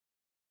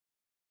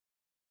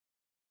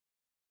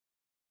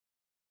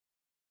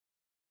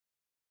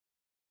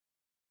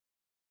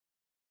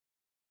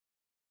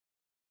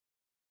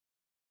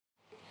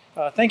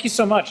Thank you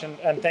so much,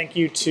 and thank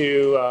you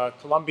to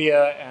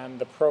Columbia and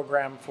the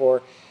program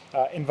for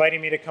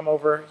inviting me to come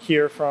over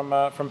here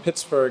from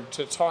Pittsburgh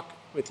to talk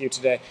with you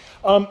today.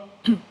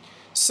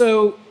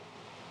 So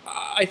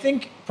I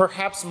think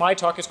perhaps my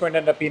talk is going to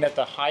end up being at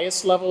the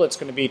highest level. It's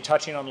going to be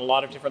touching on a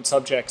lot of different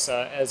subjects.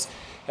 As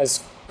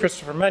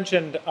Christopher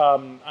mentioned,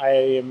 I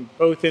am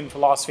both in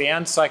philosophy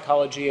and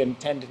psychology and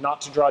tend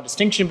not to draw a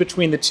distinction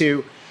between the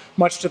two,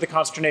 much to the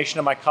consternation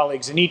of my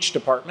colleagues in each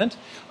department.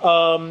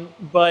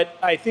 But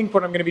I think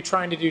what I'm going to be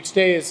trying to do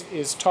today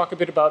is talk a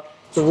bit about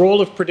the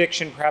role of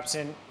prediction, perhaps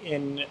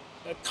in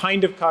a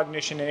kind of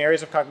cognition, in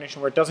areas of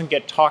cognition where it doesn't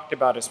get talked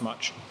about as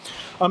much.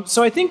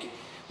 So I think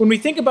when we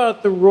think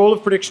about the role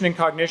of prediction in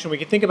cognition, we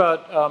can think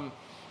about,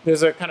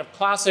 there's a kind of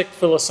classic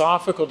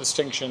philosophical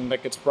distinction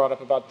that gets brought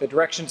up about the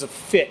directions of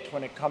fit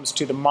when it comes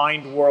to the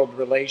mind-world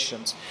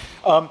relations.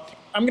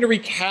 I'm going to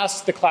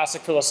recast the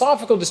classic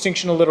philosophical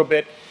distinction a little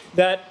bit,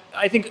 that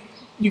I think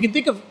you can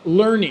think of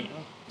learning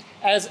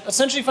as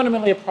essentially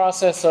fundamentally a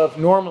process of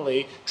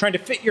normally trying to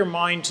fit your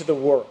mind to the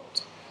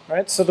world.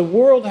 Right? So the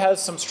world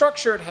has some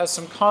structure, it has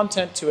some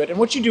content to it, and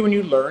what you do when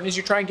you learn is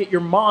you try and get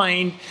your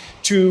mind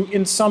to,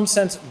 in some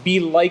sense,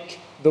 be like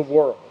the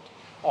world.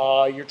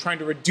 You're trying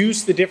to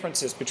reduce the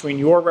differences between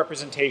your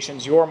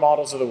representations, your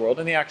models of the world,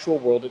 and the actual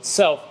world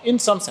itself, in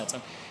some sense.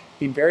 I'm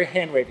being very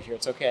hand-wavy here,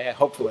 it's okay,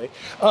 hopefully.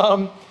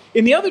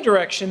 In the other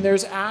direction,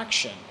 there's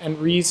action and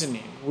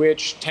reasoning,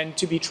 which tend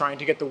to be trying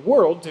to get the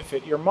world to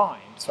fit your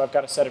mind. So I've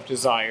got a set of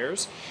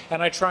desires,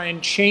 and I try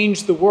and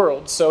change the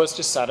world so as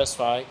to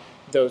satisfy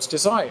those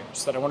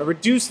desires, that I want to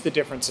reduce the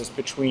differences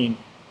between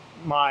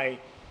my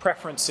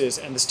preferences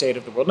and the state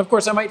of the world. And of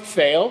course, I might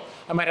fail.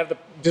 I might have the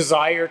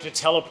desire to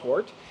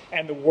teleport,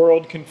 and the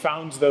world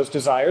confounds those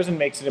desires and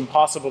makes it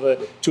impossible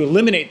to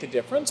eliminate the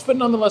difference. But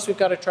nonetheless, we've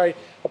got to try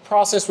a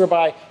process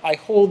whereby I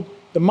hold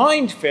the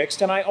mind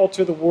fixed and I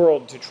alter the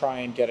world to try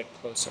and get it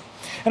closer.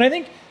 And I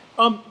think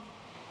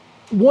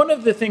one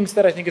of the things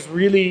that I think has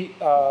really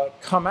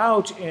come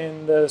out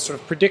in the sort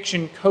of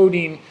prediction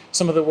coding,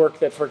 some of the work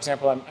that, for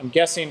example, I'm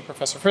guessing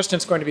Professor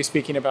Friston's going to be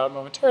speaking about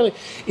momentarily,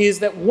 is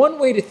that one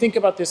way to think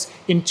about this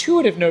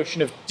intuitive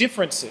notion of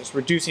differences,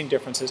 reducing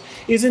differences,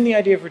 is in the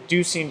idea of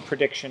reducing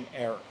prediction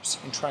errors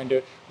and trying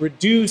to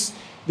reduce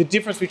the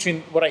difference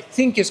between what I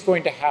think is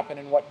going to happen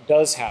and what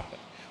does happen,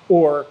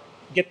 or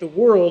get the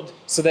world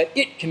so that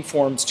it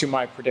conforms to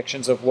my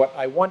predictions of what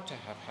I want to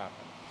have happen.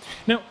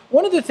 Now,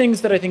 one of the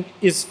things that I think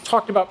is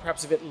talked about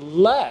perhaps a bit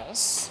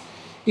less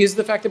is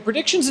the fact that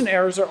predictions and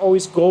errors are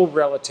always goal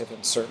relative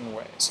in certain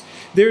ways.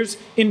 There's,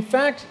 in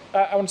fact,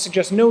 I want to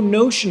suggest no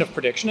notion of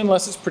prediction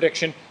unless it's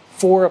prediction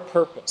for a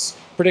purpose,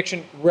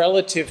 prediction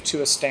relative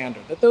to a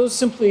standard, that those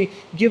simply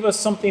give us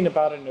something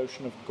about a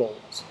notion of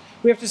goals.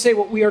 We have to say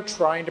what we are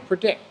trying to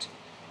predict,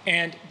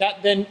 and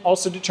that then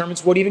also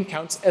determines what even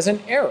counts as an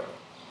error.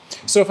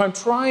 So if I'm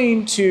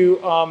trying to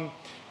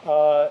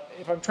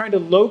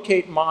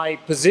locate my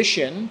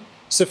position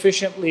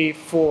sufficiently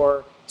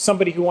for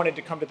somebody who wanted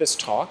to come to this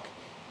talk,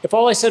 if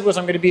all I said was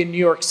I'm going to be in New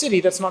York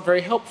City, that's not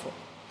very helpful.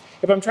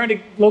 If I'm trying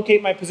to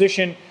locate my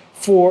position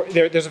for,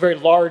 there's a very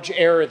large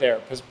error there,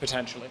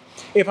 potentially.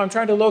 If I'm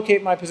trying to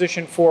locate my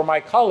position for my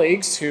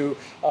colleagues who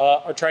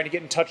are trying to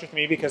get in touch with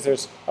me because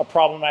there's a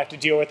problem I have to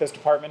deal with as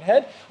department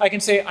head, I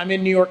can say I'm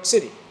in New York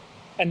City.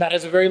 And that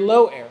has a very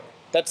low error.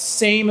 That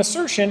same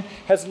assertion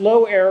has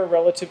low error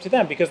relative to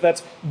them because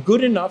that's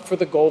good enough for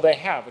the goal they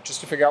have, which is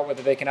to figure out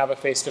whether they can have a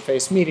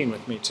face-to-face meeting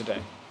with me today.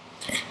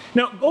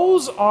 Now,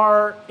 goals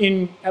are,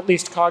 in at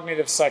least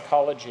cognitive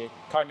psychology,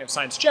 cognitive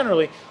science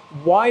generally,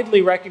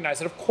 widely recognized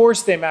that of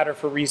course they matter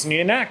for reasoning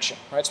and action,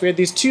 right? So we had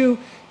these two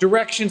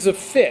directions of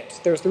fit.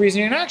 There's the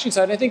reasoning and action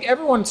side, and I think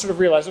everyone sort of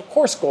realized, of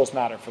course goals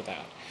matter for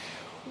that.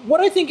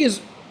 What I think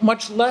is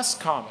much less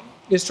common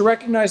is to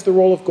recognize the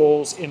role of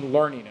goals in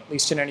learning, at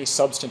least in any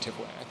substantive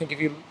way. I think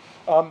if you,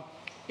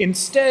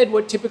 instead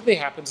what typically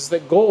happens is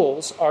that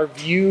goals are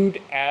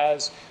viewed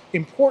as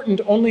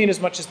important only in as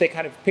much as they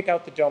kind of pick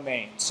out the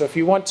domain. So if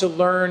you want to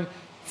learn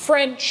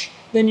French,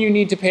 then you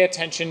need to pay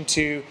attention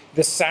to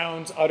the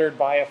sounds uttered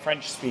by a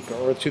French speaker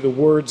or to the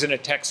words in a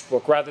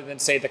textbook rather than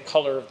say the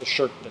color of the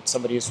shirt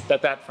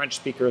that that French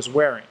speaker is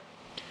wearing.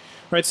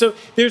 Right? So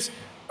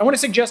I want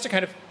to suggest a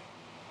kind of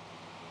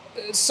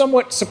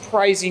somewhat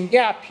surprising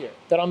gap here,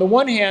 that on the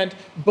one hand,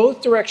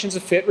 both directions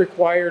of fit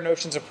require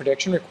notions of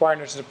prediction, require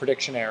notions of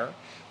prediction error,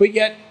 but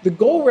yet the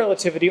goal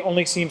relativity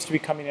only seems to be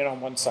coming in on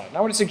one side. And I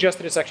want to suggest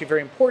that it's actually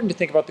very important to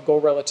think about the goal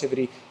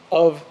relativity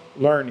of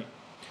learning.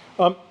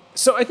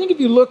 So I think if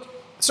you look,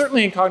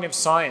 certainly in cognitive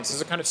science, as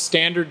a kind of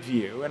standard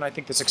view, and I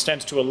think this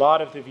extends to a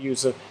lot of the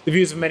views of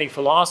many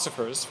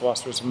philosophers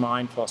of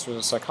mind, philosophers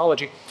of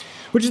psychology,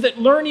 which is that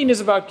learning is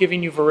about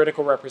giving you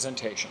veridical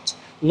representations.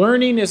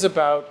 Learning is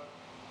about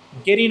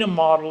getting a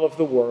model of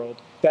the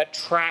world that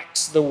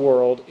tracks the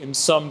world in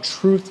some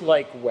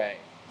truth-like way,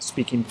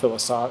 speaking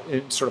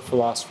sort of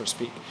philosopher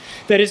speak.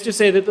 That is to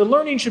say that the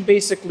learning should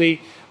basically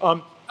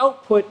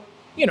output,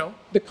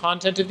 the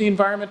content of the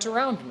environment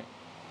around me.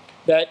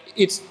 That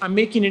I'm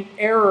making an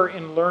error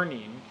in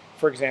learning,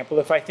 for example,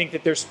 if I think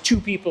that there's two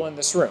people in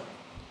this room.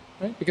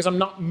 right? Because I'm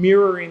not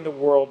mirroring the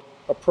world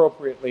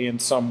appropriately in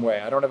some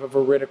way. I don't have a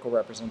veridical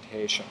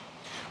representation.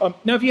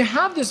 Now, if you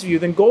have this view,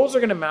 then goals are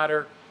going to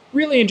matter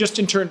really in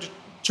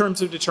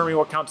terms of determining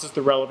what counts as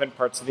the relevant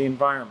parts of the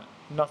environment.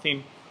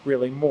 Nothing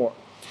really more.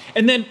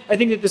 And then I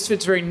think that this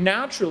fits very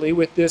naturally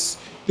with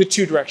the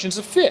two directions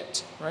of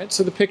fit, right?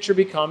 So the picture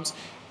becomes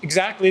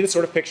exactly the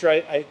sort of picture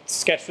I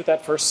sketched with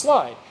that first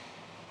slide.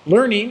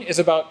 Learning is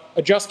about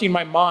adjusting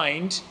my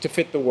mind to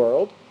fit the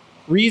world.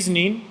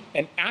 Reasoning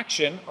and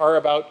action are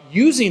about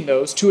using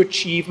those to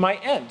achieve my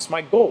ends,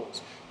 my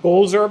goals.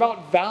 Goals are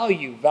about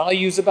value.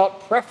 Values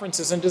about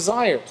preferences and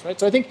desires, right?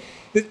 So I think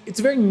that it's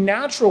a very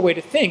natural way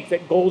to think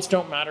that goals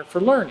don't matter for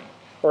learning,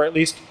 or at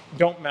least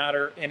don't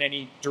matter in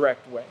any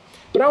direct way.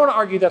 But I want to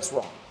argue that's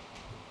wrong.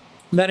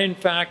 That in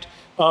fact,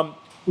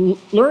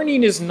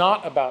 learning is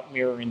not about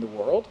mirroring the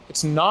world.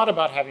 It's not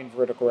about having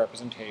veridical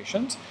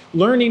representations.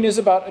 Learning is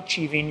about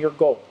achieving your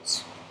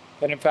goals.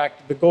 That in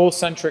fact, the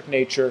goal-centric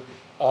nature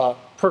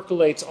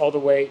percolates all the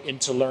way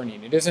into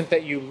learning. It isn't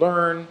that you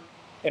learn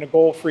in a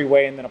goal-free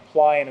way and then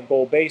apply in a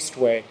goal-based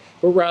way,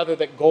 but rather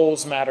that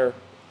goals matter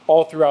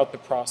all throughout the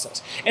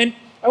process. And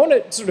I want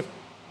to sort of,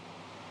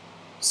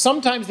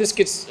 sometimes this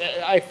gets,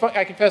 I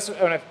confess,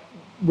 when I've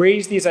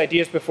raised these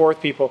ideas before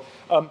with people,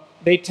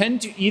 they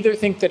tend to either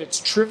think that it's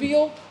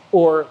trivial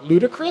or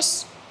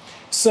ludicrous.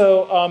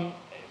 So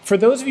for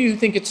those of you who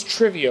think it's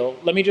trivial,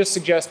 let me just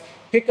suggest,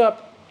 pick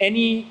up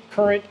any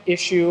current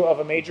issue of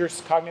a major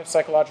cognitive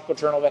psychological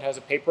journal that has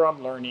a paper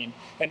on learning,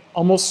 and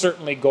almost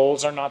certainly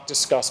goals are not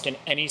discussed in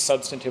any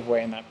substantive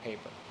way in that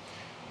paper.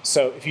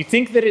 So if you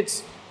think that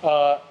it's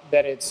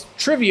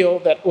trivial,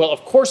 that, well,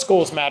 of course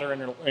goals matter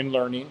in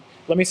learning,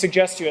 let me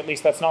suggest to you, at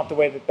least that's not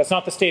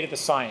the state of the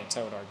science,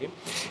 I would argue.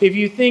 If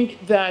you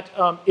think that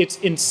it's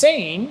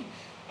insane,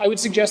 I would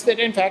suggest that,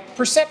 in fact,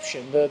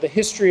 perception, the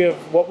history of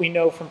what we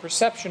know from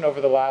perception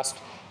over the last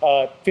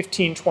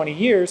 15, 20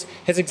 years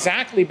has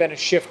exactly been a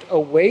shift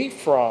away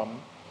from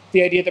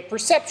the idea that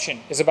perception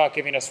is about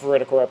giving us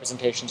veridical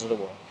representations of the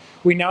world.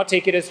 We now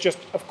take it as just,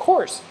 of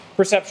course,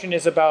 perception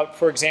is about,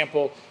 for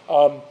example,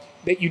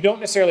 that you don't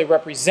necessarily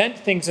represent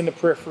things in the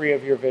periphery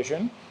of your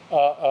vision,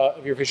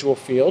 of your visual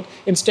field.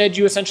 Instead,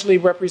 you essentially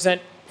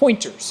represent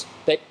pointers,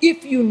 that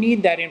if you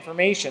need that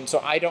information,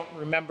 so I don't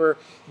remember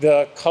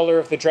the color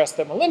of the dress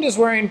that Melinda's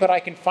wearing, but I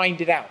can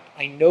find it out.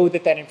 I know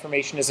that that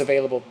information is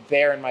available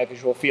there in my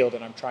visual field,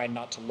 and I'm trying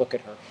not to look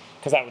at her,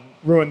 because that would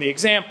ruin the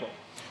example,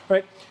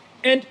 right?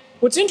 And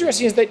what's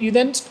interesting is that you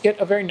then get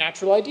a very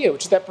natural idea,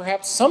 which is that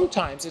perhaps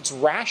sometimes it's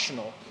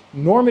rational,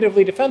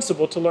 normatively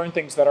defensible to learn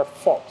things that are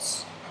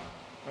false,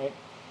 right?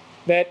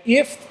 That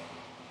if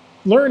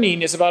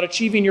learning is about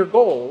achieving your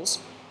goals,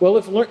 well,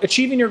 if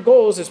achieving your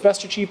goals is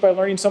best achieved by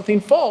learning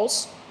something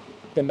false,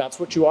 then that's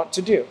what you ought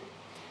to do.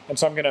 And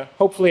so I'm going to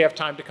hopefully have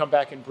time to come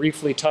back and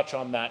briefly touch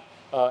on that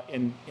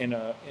in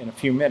a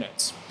few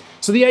minutes.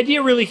 So the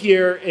idea really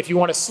here, if you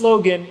want a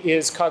slogan,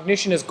 is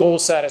cognition as goal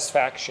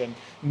satisfaction,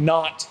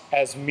 not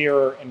as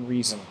mirror and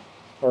reason,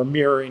 or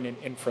mirroring and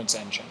inference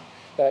engine.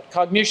 That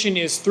cognition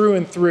is through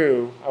and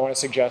through, I want to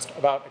suggest,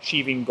 about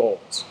achieving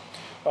goals,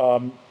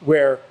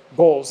 where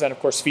goals then,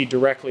 of course, feed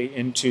directly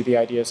into the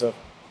ideas of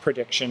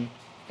prediction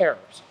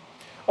errors.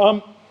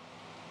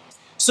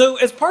 So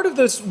as part of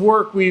this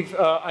work,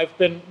 I've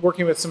been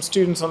working with some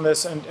students on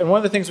this, and one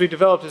of the things we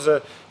developed is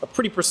a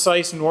pretty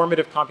precise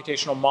normative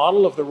computational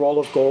model of the role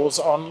of goals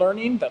on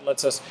learning that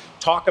lets us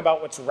talk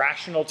about what's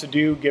rational to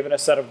do given a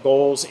set of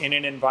goals in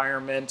an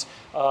environment,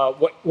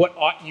 what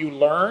ought you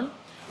learn.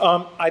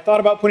 I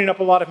thought about putting up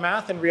a lot of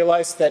math and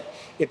realized that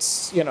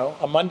it's,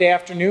 a Monday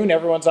afternoon,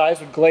 everyone's eyes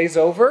would glaze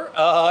over,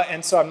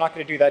 and so I'm not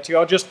going to do that to you.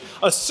 I'll just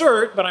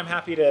assert, but I'm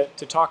happy to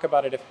talk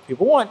about it if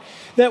people want,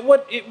 that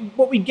what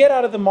we get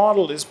out of the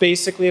model is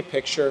basically a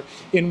picture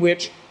in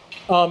which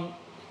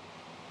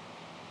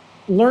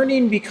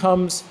learning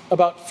becomes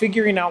about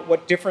figuring out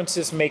what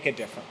differences make a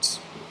difference.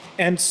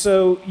 And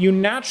so you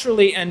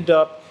naturally end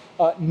up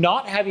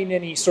not having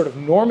any sort of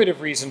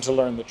normative reason to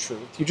learn the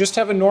truth. You just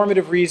have a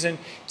normative reason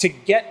to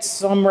get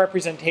some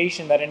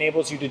representation that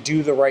enables you to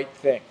do the right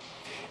thing.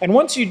 And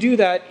once you do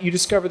that, you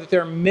discover that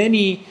there are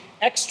many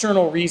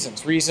external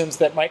reasons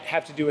that might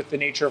have to do with the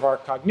nature of our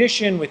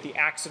cognition, with the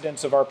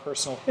accidents of our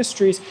personal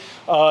histories,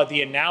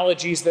 the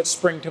analogies that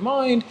spring to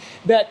mind,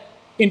 that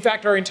in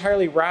fact are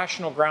entirely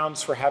rational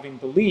grounds for having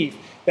belief,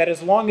 that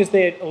as long as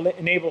they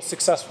enable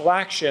successful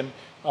action,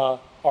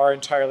 are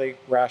entirely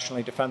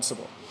rationally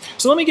defensible.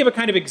 So let me give a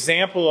kind of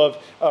example of,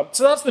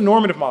 so that's the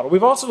normative model.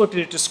 We've also looked at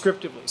it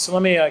descriptively. So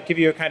let me give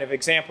you a kind of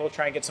example,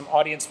 try and get some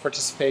audience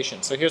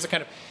participation. So here's a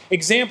kind of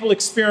example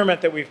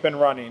experiment that we've been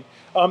running.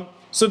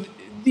 So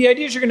the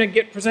idea is you're going to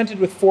get presented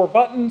with 4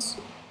 buttons.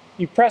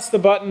 You press the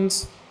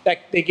buttons,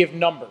 they give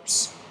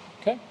numbers.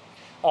 Okay?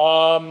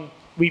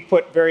 We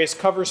put various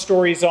cover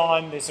stories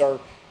on. These are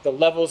the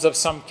levels of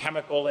some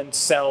chemical in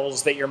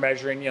cells that you're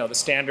measuring, the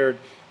standard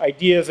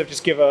ideas of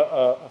just give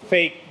a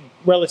fake,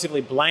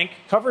 relatively blank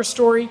cover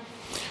story.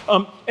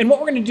 And what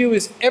we're going to do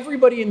is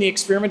everybody in the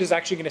experiment is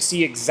actually going to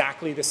see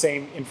exactly the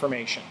same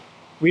information.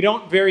 We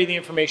don't vary the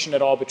information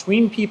at all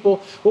between people.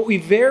 What we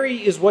vary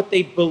is what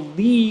they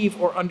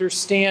believe or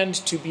understand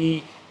to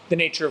be the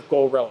nature of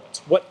goal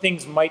relevance, what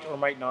things might or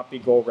might not be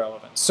goal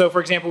relevant. So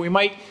for example, we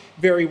might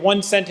vary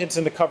one sentence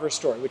in the cover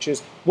story, which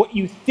is what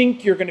you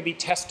think you're going to be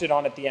tested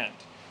on at the end.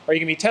 Are you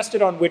going to be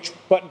tested on which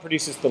button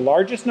produces the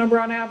largest number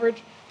on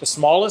average, the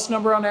smallest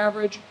number on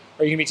average?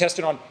 Are you going to be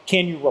tested on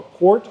can you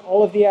report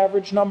all of the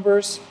average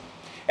numbers?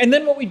 And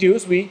then what we do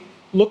is we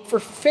look for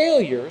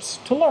failures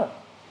to learn.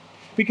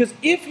 Because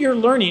if your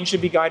learning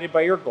should be guided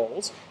by your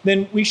goals,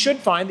 then we should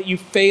find that you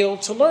fail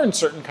to learn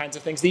certain kinds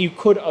of things that you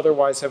could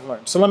otherwise have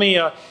learned. So let me,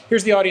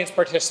 here's the audience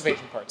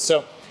participation part.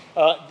 So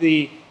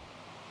the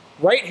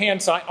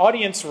right-hand side,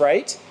 audience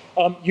right,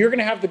 you're going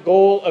to have the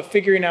goal of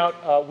figuring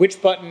out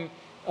which button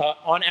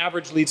on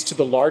average leads to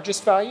the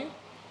largest value.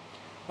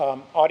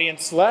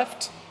 Audience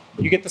left,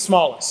 you get the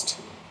smallest.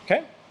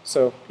 Okay?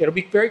 So it'll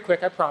be very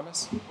quick, I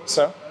promise.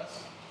 So,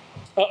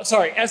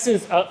 sorry, S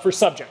is for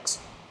subjects.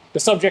 The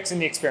subjects in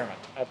the experiment.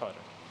 I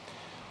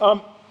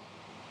apologize.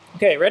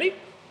 Okay, ready?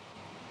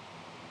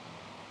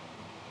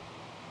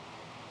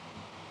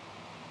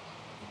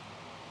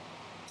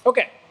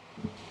 Okay.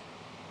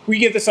 We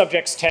give the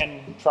subjects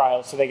 10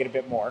 trials so they get a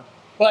bit more.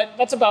 But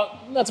that's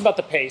about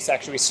the pace,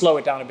 actually. We slow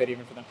it down a bit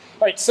even for them.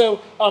 All right, so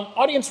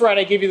audience right,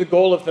 I gave you the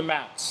goal of the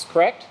maths,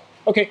 correct?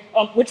 Okay,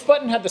 which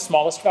button had the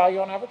smallest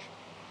value on average?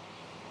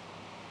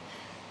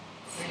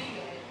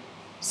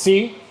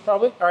 C,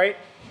 probably, all right.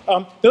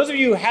 Those of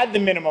you who had the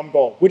minimum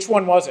goal, which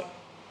one was it?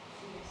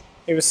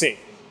 It was C,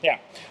 yeah.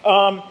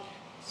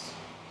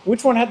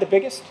 Which one had the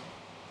biggest?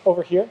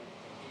 Over here?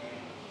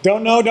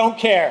 Don't know, don't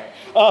care.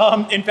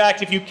 In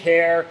fact, if you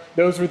care,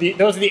 those are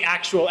the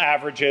actual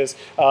averages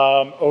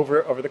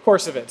over the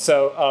course of it.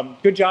 So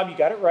good job, you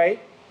got it right.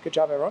 Good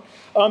job,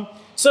 everyone.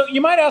 So you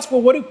might ask,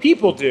 well, what do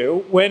people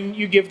do when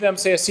you give them,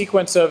 say, a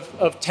sequence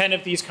of 10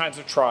 of these kinds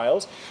of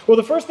trials? Well,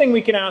 the first thing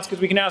we can ask is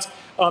we can ask,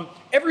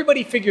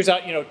 everybody figures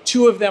out,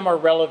 2 of them are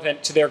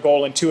relevant to their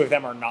goal and 2 of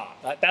them are not.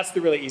 That's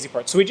the really easy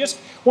part. So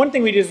one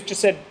thing we did is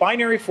just said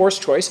binary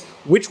forced choice,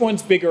 which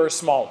one's bigger or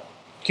smaller?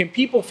 Can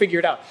people figure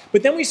it out?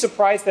 But then we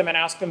surprise them and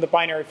ask them the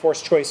binary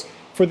forced choice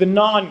for the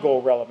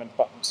non-goal relevant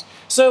buttons.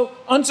 So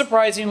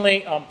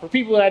unsurprisingly, for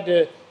people who had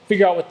to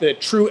figure out what the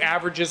true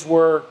averages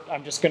were,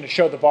 I'm just going to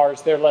show the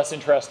bars, they're less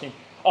interesting.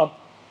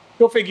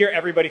 Go figure,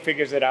 everybody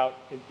figures it out.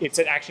 It's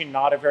actually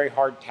not a very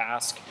hard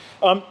task.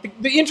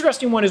 The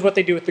interesting one is what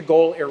they do with the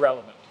goal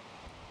irrelevant.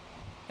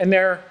 And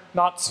they're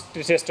not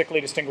statistically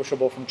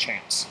distinguishable from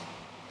chance.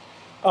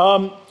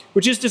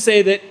 Which is to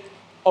say that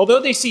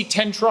although they see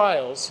 10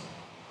 trials,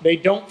 they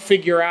don't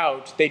figure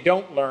out, they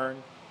don't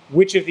learn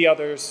which of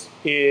them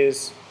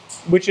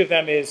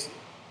is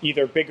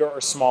either bigger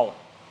or smaller.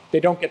 They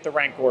don't get the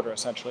rank order,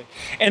 essentially.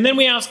 And then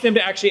we ask them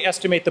to actually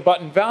estimate the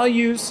button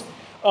values,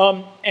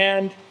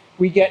 and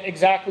we get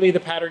exactly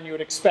the pattern you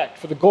would expect.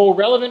 For the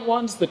goal-relevant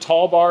ones, the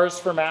tall bars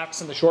for max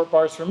and the short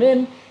bars for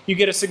min, you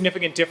get a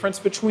significant difference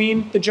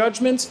between the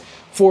judgments.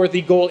 For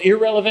the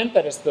goal-irrelevant,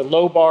 that is the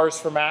low bars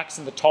for max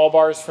and the tall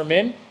bars for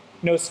min,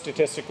 no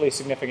statistically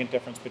significant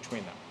difference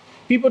between them.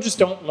 People just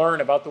don't learn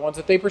about the ones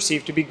that they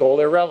perceive to be goal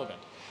irrelevant.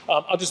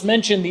 I'll just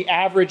mention the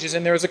average is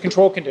in there as a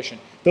control condition.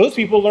 Those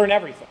people learn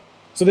everything.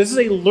 So this is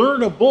a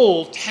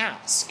learnable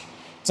task.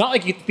 It's not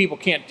like people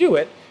can't do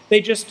it,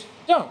 they just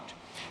don't.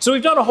 So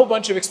we've done a whole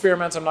bunch of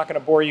experiments. I'm not going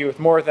to bore you with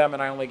more of them,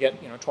 and I only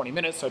get 20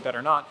 minutes, so I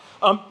better not.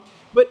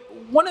 But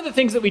one of the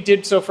things that we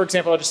did, so for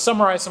example, I'll just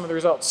summarize some of the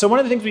results. So one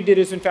of the things we did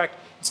is, in fact,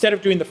 instead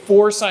of doing the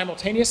 4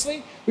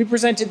 simultaneously, we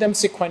presented them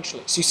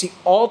sequentially. So you see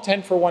all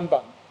 10 for one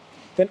button,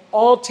 then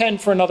all 10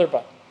 for another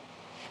button.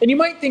 And you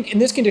might think in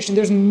this condition,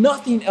 there's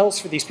nothing else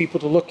for these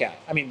people to look at.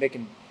 I mean, they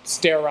can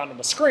stare around in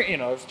the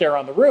screen, stare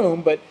around the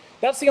room, but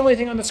that's the only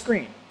thing on the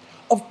screen.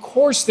 Of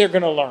course they're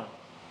going to learn.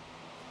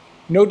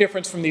 No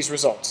difference from these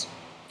results.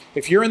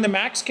 If you're in the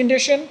max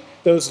condition,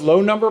 those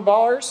low number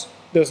bars,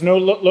 those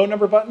low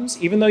number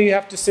buttons, even though you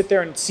have to sit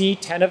there and see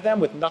 10 of them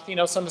with nothing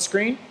else on the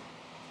screen,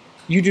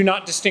 you do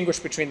not distinguish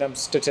between them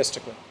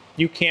statistically.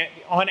 You can't,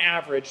 on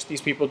average,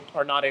 these people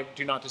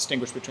do not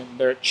distinguish between them.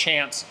 They're a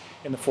chance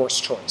in the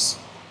forced choice.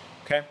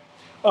 Okay?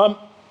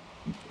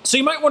 So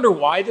you might wonder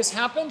why this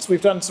happens.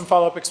 We've done some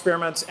follow-up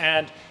experiments,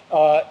 and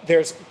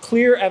there's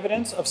clear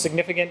evidence of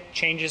significant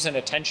changes in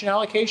attention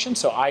allocation.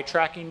 So eye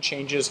tracking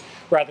changes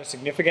rather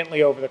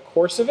significantly over the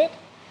course of it.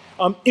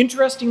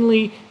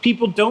 Interestingly,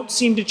 people don't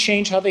seem to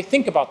change how they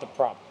think about the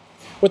problem.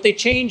 What they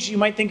change, you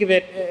might think of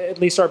it, at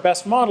least our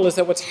best model, is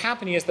that what's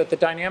happening is that the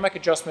dynamic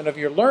adjustment of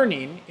your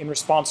learning in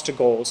response to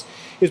goals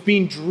is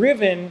being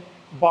driven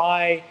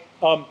by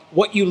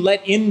what you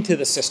let into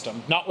the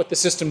system, not what the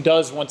system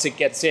does once it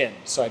gets in.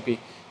 So I'd be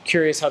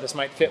curious how this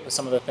might fit with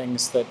some of the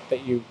things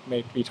that you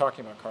may be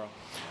talking about,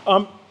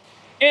 Carl.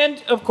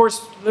 And of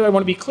course, I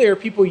want to be clear,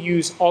 people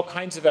use all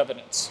kinds of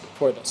evidence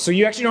for this. So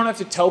you actually don't have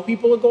to tell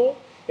people a goal.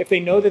 If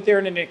they know that they're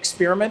in an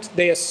experiment,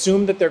 they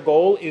assume that their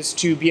goal is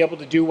to be able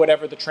to do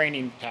whatever the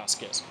training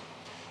task is.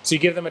 So you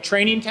give them a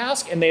training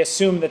task, and they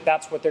assume that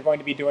that's what they're going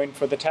to be doing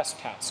for the test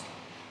task,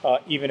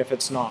 even if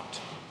it's not.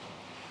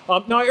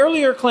 Now, I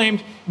earlier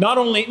claimed not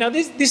only, now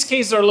these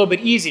cases are a little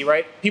bit easy,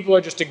 right? People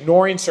are just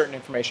ignoring certain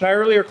information. I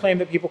earlier claimed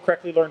that people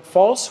correctly learn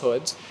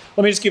falsehoods.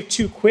 Let me just give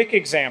two quick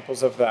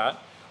examples of that.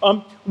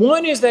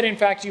 One is that, in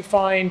fact, you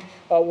find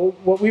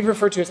what we've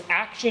referred to as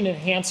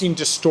action-enhancing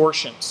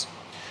distortions.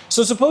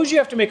 So suppose you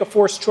have to make a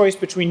forced choice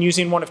between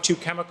using one of two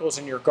chemicals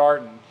in your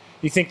garden.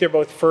 You think they're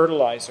both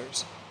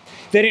fertilizers.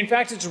 That, in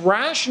fact, it's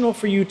rational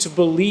for you to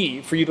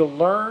believe, for you to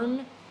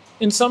learn,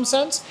 in some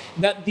sense,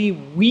 that the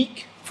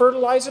weak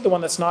fertilizer, the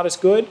one that's not as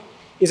good,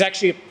 is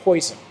actually a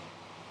poison.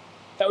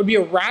 That would be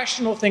a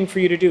rational thing for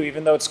you to do,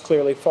 even though it's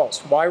clearly false.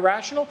 Why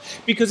rational?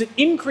 Because it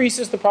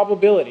increases the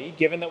probability,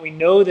 given that we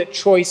know that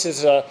choice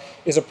is a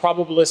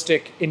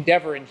probabilistic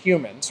endeavor in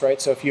humans, right?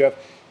 So if you have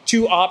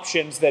two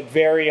options that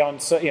vary on,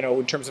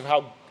 in terms of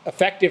how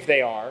effective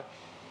they are,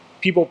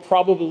 people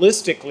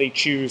probabilistically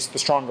choose the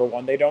stronger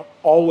one. They don't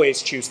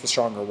always choose the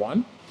stronger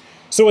one.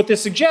 So what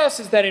this suggests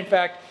is that, in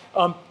fact,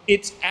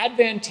 it's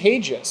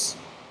advantageous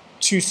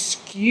to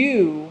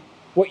skew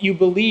what you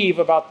believe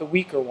about the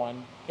weaker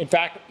one, in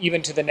fact,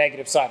 even to the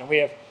negative side. And we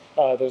have,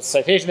 there's a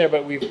citation there,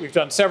 but we've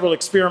done several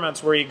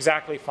experiments where you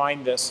exactly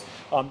find this,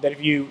 that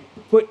if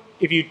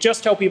you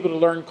just tell people to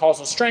learn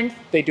causal strength,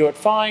 they do it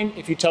fine.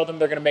 If you tell them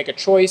they're going to make a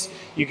choice,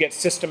 you get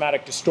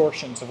systematic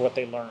distortions of what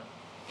they learn.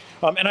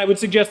 And I would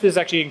suggest this is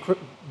actually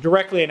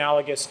directly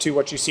analogous to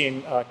what you see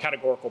in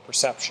categorical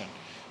perception.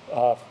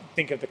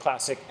 Think of the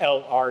classic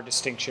LR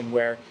distinction,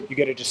 where you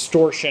get a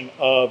distortion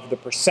of the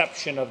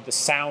perception of the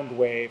sound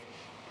wave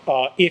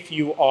if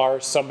you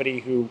are somebody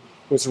who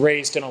was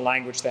raised in a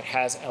language that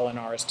has L and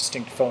R as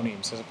distinct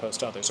phonemes as opposed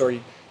to others. Or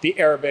the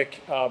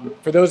Arabic,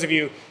 for those of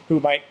you who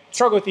might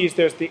struggle with these,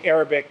 there's the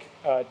Arabic,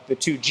 the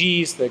two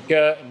Gs, the G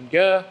and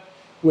G,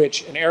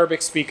 which an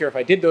Arabic speaker, if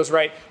I did those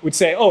right, would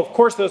say, oh, of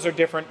course those are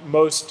different.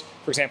 Most,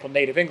 for example,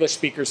 native English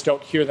speakers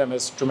don't hear them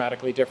as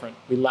dramatically different.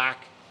 We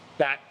lack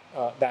that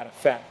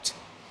effect.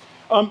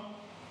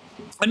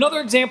 Another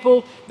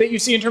example that you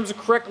see in terms of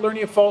correct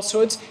learning of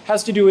falsehoods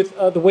has to do with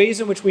the ways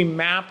in which we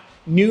map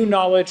new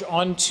knowledge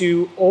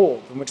onto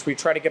old, in which we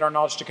try to get our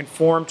knowledge to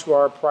conform to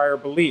our prior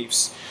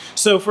beliefs.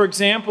 So, for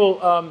example,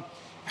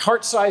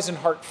 heart size and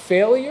heart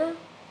failure,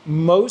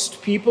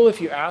 most people, if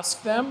you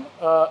ask them,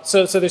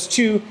 so there's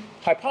two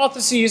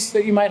hypotheses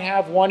that you might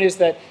have. One is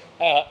that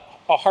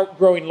a heart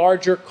growing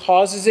larger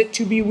causes it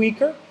to be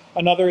weaker.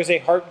 Another is a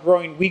heart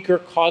growing weaker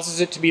causes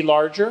it to be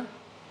larger.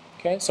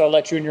 Okay, so I'll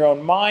let you in your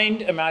own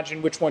mind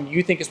imagine which one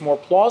you think is more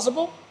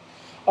plausible.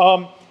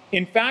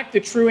 In fact,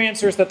 the true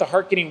answer is that the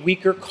heart getting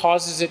weaker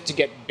causes it to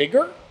get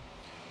bigger,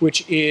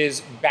 which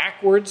is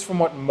backwards from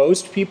what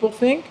most people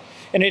think.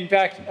 And in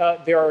fact,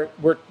 there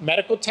were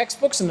medical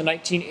textbooks in the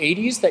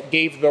 1980s that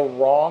gave the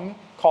wrong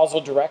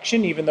causal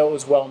direction, even though it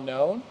was well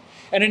known.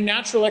 And a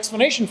natural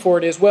explanation for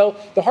it is, well,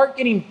 the heart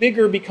getting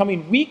bigger,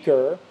 becoming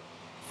weaker,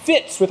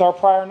 fits with our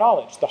prior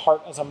knowledge, the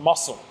heart as a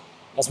muscle.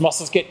 As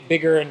muscles get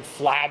bigger and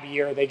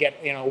flabbier, they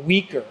get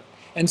weaker.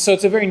 And so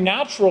it's a very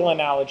natural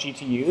analogy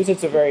to use.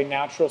 It's a very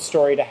natural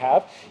story to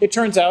have. It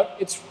turns out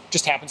it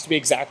just happens to be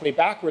exactly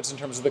backwards in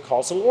terms of the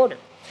causal order.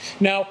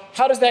 Now,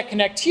 how does that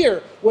connect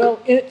here?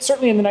 Well,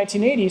 certainly in the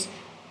 1980s,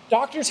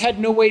 doctors had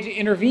no way to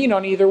intervene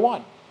on either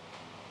one.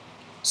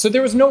 So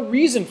there was no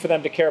reason for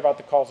them to care about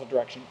the causal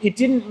direction. It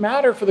didn't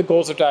matter for the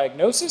goals of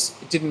diagnosis.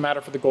 It didn't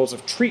matter for the goals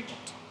of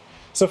treatment.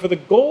 So for the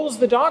goals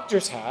the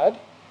doctors had,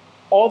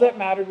 all that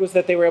mattered was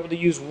that they were able to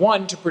use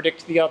one to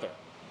predict the other.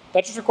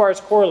 That just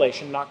requires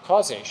correlation, not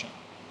causation.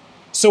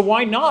 So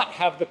why not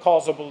have the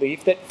causal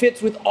belief that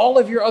fits with all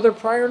of your other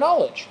prior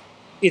knowledge?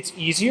 It's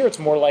easier, it's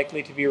more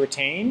likely to be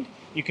retained,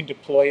 you can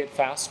deploy it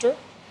faster.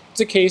 It's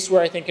a case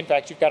where I think, in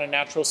fact, you've got a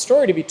natural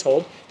story to be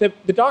told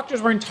that the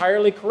doctors were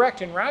entirely correct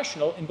and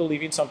rational in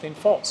believing something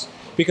false,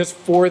 because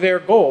for their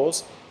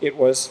goals, it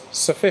was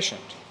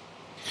sufficient.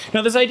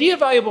 Now, this idea of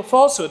valuable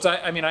falsehoods, I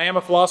am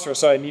a philosopher,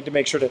 so I need to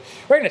make sure to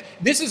recognize,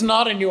 this is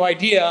not a new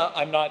idea.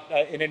 I'm not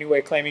in any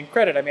way claiming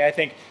credit. I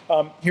think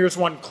here's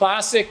one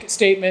classic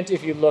statement.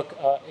 If you look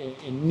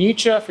in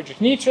Nietzsche,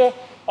 Friedrich Nietzsche,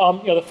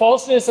 the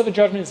falseness of a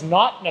judgment is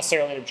not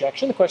necessarily an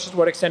objection. The question is to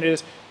what extent it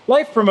is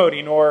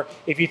life-promoting. Or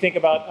if you think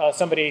about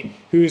somebody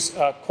who's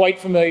quite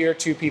familiar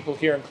to people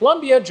here in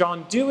Columbia,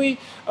 John Dewey,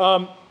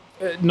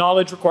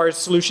 knowledge requires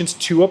solutions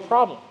to a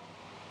problem.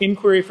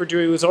 Inquiry for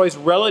Dewey was always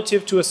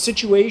relative to a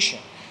situation.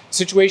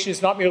 Situation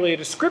is not merely a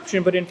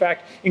description, but in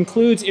fact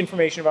includes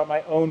information about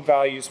my own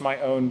values, my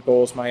own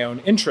goals, my own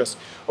interests.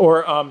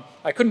 Or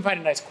I couldn't find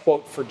a nice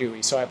quote for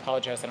Dewey, so I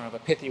apologize, I don't have a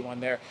pithy one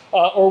there.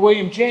 Or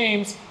William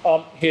James,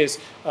 his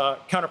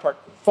counterpart,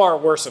 far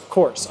worse, of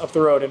course, up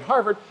the road in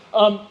Harvard.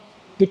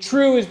 The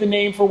true is the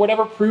name for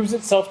whatever proves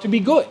itself to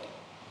be good.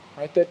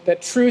 Right?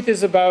 That truth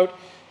is about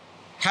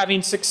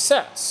having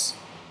success.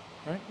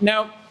 Right?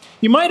 Now,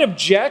 you might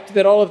object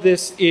that all of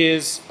this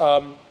is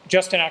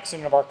just an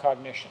accident of our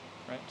cognition.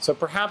 Right? So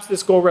perhaps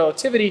this goal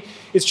relativity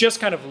is just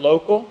kind of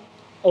local.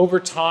 Over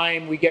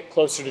time, we get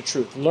closer to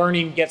truth.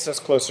 Learning gets us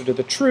closer to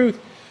the truth.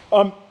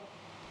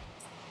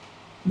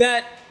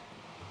 That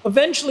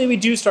eventually we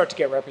do start to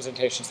get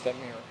representations that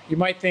mirror. You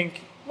might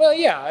think, well,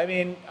 yeah, I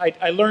mean,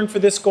 I learned for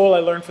this goal, I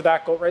learned for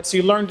that goal, right? So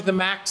you learned the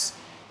max.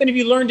 Then if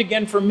you learned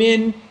again for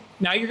min,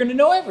 now you're going to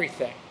know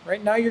everything,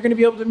 right? Now you're going to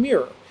be able to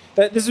mirror.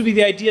 This would be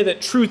the idea that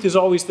truth is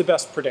always the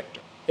best predictor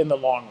in the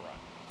long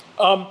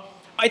run.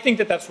 I think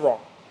that that's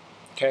wrong.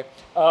 Okay.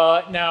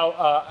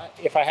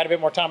 If I had a bit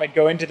more time, I'd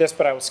go into this,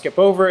 but I will skip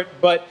over it.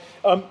 But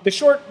the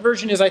short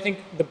version is I think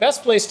the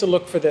best place to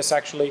look for this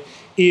actually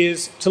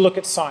is to look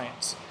at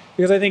science.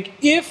 Because I think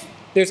if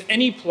there's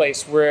any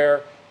place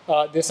where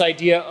this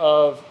idea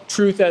of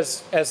truth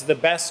as the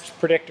best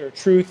predictor,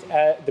 truth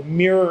the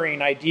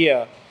mirroring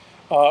idea,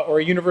 or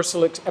a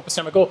universal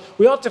epistemic goal,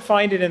 we ought to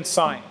find it in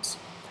science.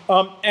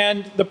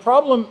 And the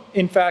problem,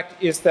 in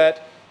fact, is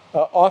that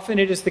often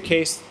it is the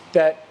case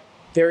that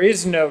there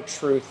is no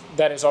truth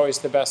that is always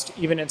the best,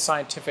 even in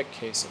scientific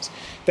cases.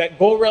 That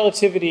goal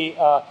relativity,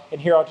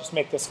 and here I'll just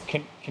make this,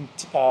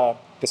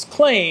 this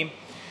claim,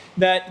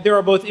 that there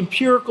are both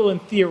empirical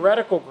and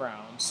theoretical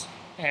grounds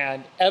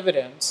and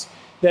evidence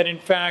that, in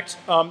fact,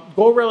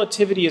 goal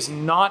relativity is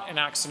not an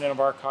accident of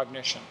our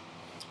cognition.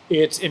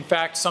 It's, in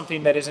fact,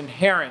 something that is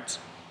inherent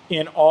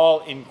in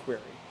all inquiry.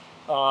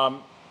 Let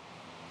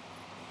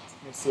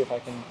me see if I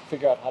can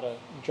figure out how to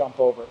jump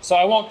over. So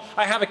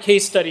I have a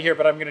case study here,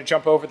 but I'm going to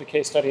jump over the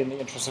case study in the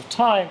interest of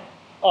time.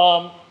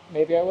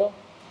 Maybe I will.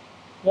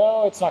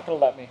 No, it's not going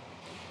to let me.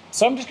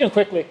 So I'm just going to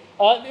quickly.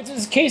 This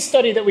is a case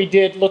study that we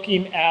did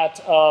looking at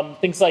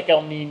things like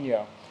El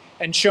Nino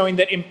and showing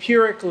that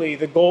empirically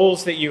the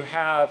goals that you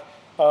have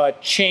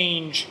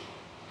change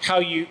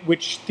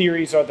which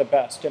theories are the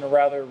best in a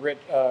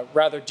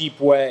rather deep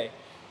way.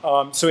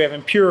 So we have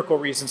empirical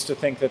reasons to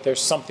think that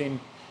there's something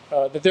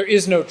that there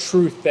is no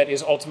truth that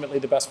is ultimately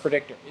the best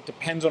predictor. It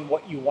depends on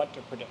what you want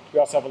to predict. We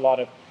also have a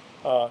lot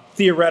of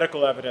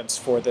theoretical evidence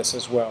for this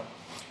as well.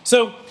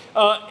 So,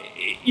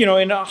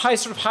 in a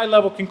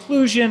high-level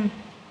conclusion,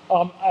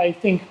 I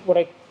think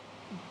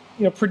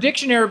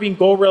prediction error being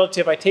goal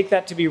relative, I take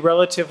that to be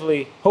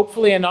relatively,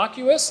 hopefully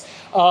innocuous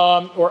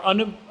or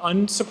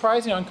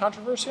unsurprising,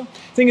 uncontroversial.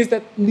 The thing is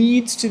that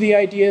leads to the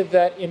idea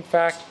that, in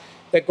fact,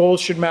 that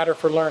goals should matter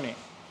for learning.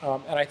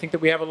 And I think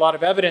that we have a lot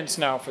of evidence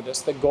now for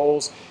this, that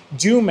goals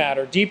do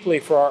matter deeply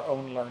for our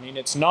own learning.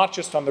 It's not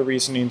just on the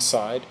reasoning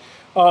side.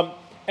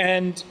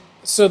 And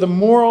so the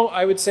moral,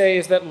 I would say,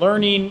 is that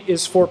learning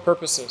is for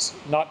purposes,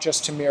 not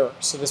just to mirror.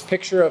 So this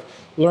picture of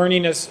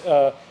learning as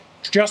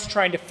just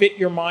trying to fit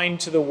your mind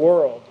to the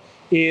world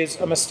is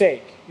a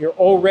mistake. You're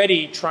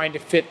already trying to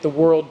fit the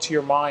world to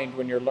your mind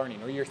when you're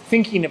learning, or you're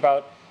thinking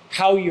about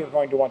how you're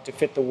going to want to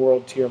fit the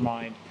world to your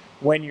mind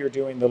when you're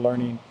doing the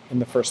learning in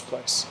the first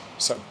place.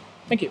 So,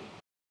 thank you.